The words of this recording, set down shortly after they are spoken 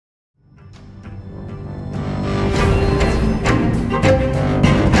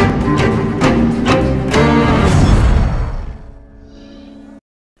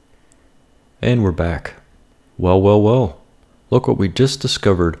And we're back. Well. Look what we just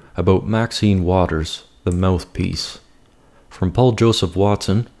discovered about Maxine Waters, the mouthpiece. From Paul Joseph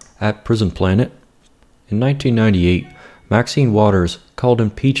Watson at Prison Planet. In 1998, Maxine Waters called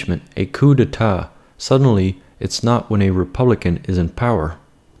impeachment a coup d'etat. Suddenly, it's not when a Republican is in power.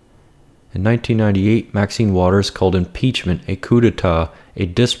 In 1998, Maxine Waters called impeachment a coup d'etat, a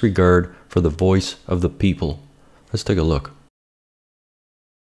disregard for the voice of the people. Let's take a look.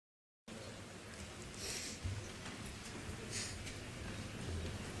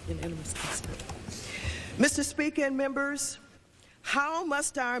 Mr. Speaker and members, how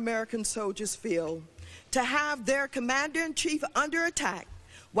must our American soldiers feel to have their commander-in-chief under attack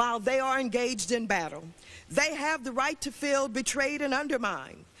while they are engaged in battle? They have the right to feel betrayed and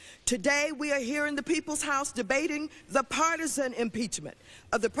undermined. Today, we are here in the People's House debating the partisan impeachment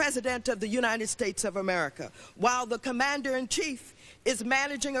of the President of the United States of America, while the commander-in-chief is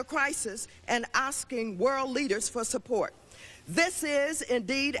managing a crisis and asking world leaders for support. This is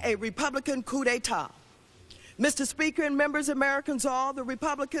indeed a Republican coup d'etat. Mr. Speaker and members, Americans all, the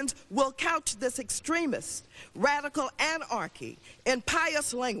Republicans will couch this extremist, radical anarchy in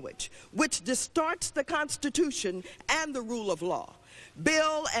pious language, which distorts the Constitution and the rule of law.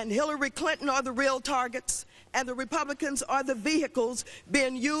 Bill and Hillary Clinton are the real targets, and the Republicans are the vehicles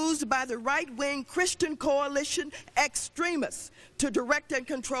being used by the right-wing Christian coalition extremists to direct and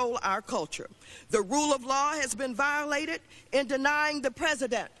control our culture. The rule of law has been violated in denying the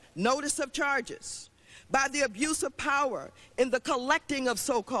president notice of charges, by the abuse of power in the collecting of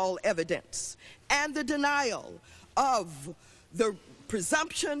so-called evidence, and the denial of the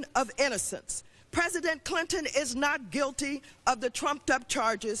presumption of innocence. President Clinton is not guilty of the trumped-up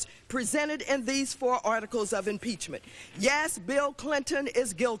charges presented in these 4 articles of impeachment. Yes, Bill Clinton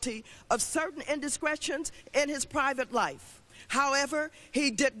is guilty of certain indiscretions in his private life. However,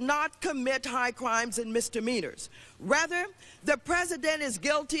 he did not commit high crimes and misdemeanors. Rather, the president is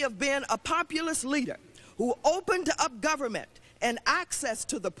guilty of being a populist leader who opened up government and access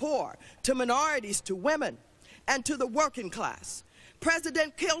to the poor, to minorities, to women, and to the working class.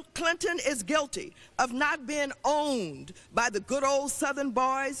 President Clinton is guilty of not being owned by the good old Southern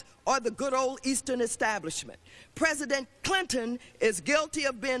boys or the good old Eastern establishment. President Clinton is guilty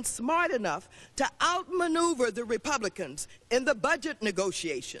of being smart enough to outmaneuver the Republicans in the budget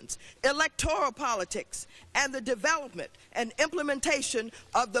negotiations, electoral politics, and the development and implementation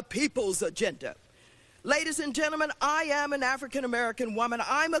of the people's agenda. Ladies and gentlemen, I am an African-American woman.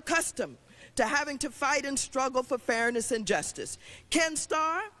 I'm accustomed to having to fight and struggle for fairness and justice. Ken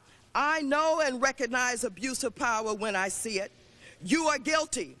Starr, I know and recognize abuse of power when I see it. You are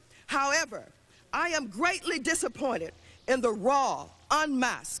guilty. However, I am greatly disappointed in the raw,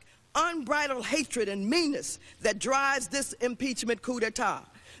 unmasked, unbridled hatred and meanness that drives this impeachment coup d'etat,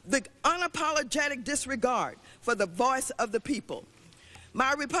 the unapologetic disregard for the voice of the people.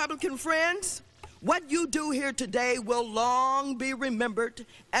 My Republican friends, what you do here today will long be remembered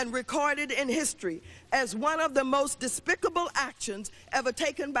and recorded in history as one of the most despicable actions ever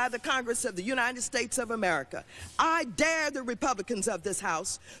taken by the Congress of the United States of America. I dare the Republicans of this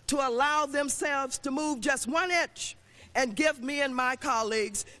House to allow themselves to move just 1 inch and give me and my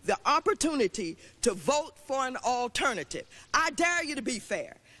colleagues the opportunity to vote for an alternative. I dare you to be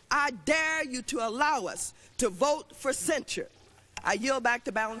fair. I dare you to allow us to vote for censure. I yield back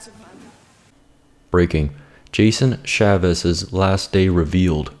the balance of my time. Breaking. Jason Chaffetz's last day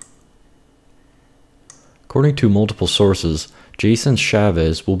revealed. According to multiple sources, Jason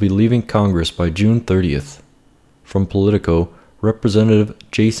Chaffetz will be leaving Congress by June 30th. From Politico, Representative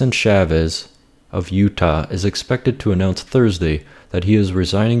Jason Chaffetz of Utah is expected to announce Thursday that he is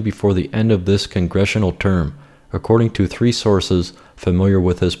resigning before the end of this congressional term, according to 3 sources familiar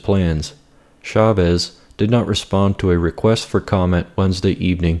with his plans. Chaffetz did not respond to a request for comment Wednesday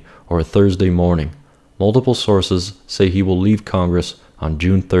evening or Thursday morning. Multiple sources say he will leave Congress on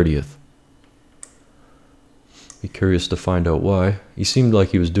June 30th. Be curious to find out why. He seemed like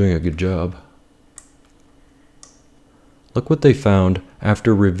he was doing a good job. Look what they found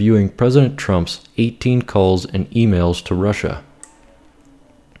after reviewing President Trump's 18 calls and emails to Russia.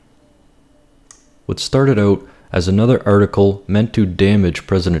 What started out as another article meant to damage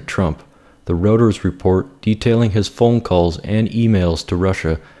President Trump, the Reuters report detailing his phone calls and emails to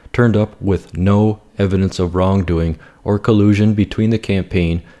Russia turned up with no evidence of wrongdoing or collusion between the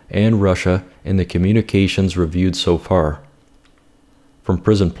campaign and Russia in the communications reviewed so far. From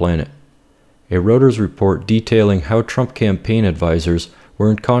Prison Planet, a Reuters report detailing how Trump campaign advisors were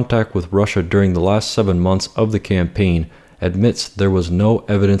in contact with Russia during the last 7 months of the campaign admits there was no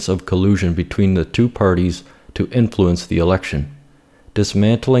evidence of collusion between the 2 parties to influence the election.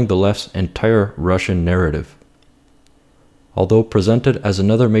 dismantling the left's entire Russian narrative. Although presented as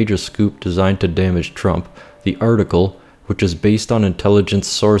another major scoop designed to damage Trump, the article, which is based on intelligence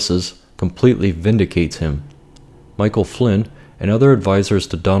sources, completely vindicates him. Michael Flynn and other advisors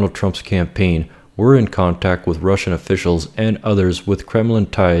to Donald Trump's campaign were in contact with Russian officials and others with Kremlin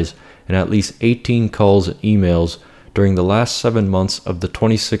ties in at least 18 calls and emails during the last 7 months of the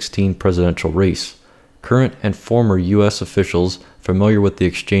 2016 presidential race. Current and former U.S. officials familiar with the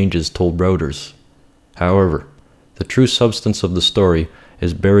exchanges told Reuters. However, the true substance of the story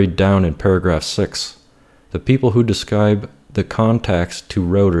is buried down in paragraph 6. The people who describe the contacts to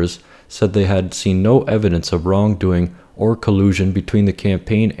Reuters said they had seen no evidence of wrongdoing or collusion between the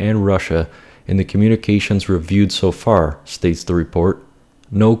campaign and Russia in the communications reviewed so far, states the report.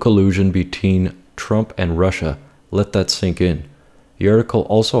 No collusion between Trump and Russia. Let that sink in. The article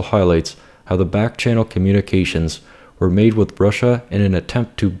also highlights how the back-channel communications were made with Russia in an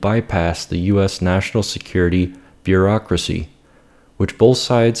attempt to bypass the U.S. national security bureaucracy, which both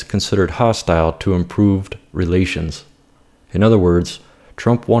sides considered hostile to improved relations. In other words,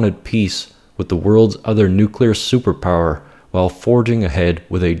 Trump wanted peace with the world's other nuclear superpower while forging ahead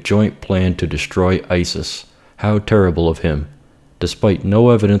with a joint plan to destroy ISIS. How terrible of him. Despite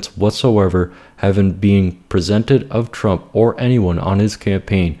no evidence whatsoever having been presented of Trump or anyone on his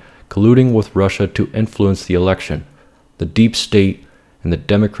campaign colluding with Russia to influence the election, the deep state and the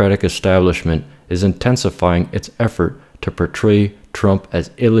Democratic establishment is intensifying its effort to portray Trump as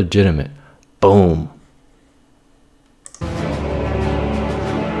illegitimate. Boom.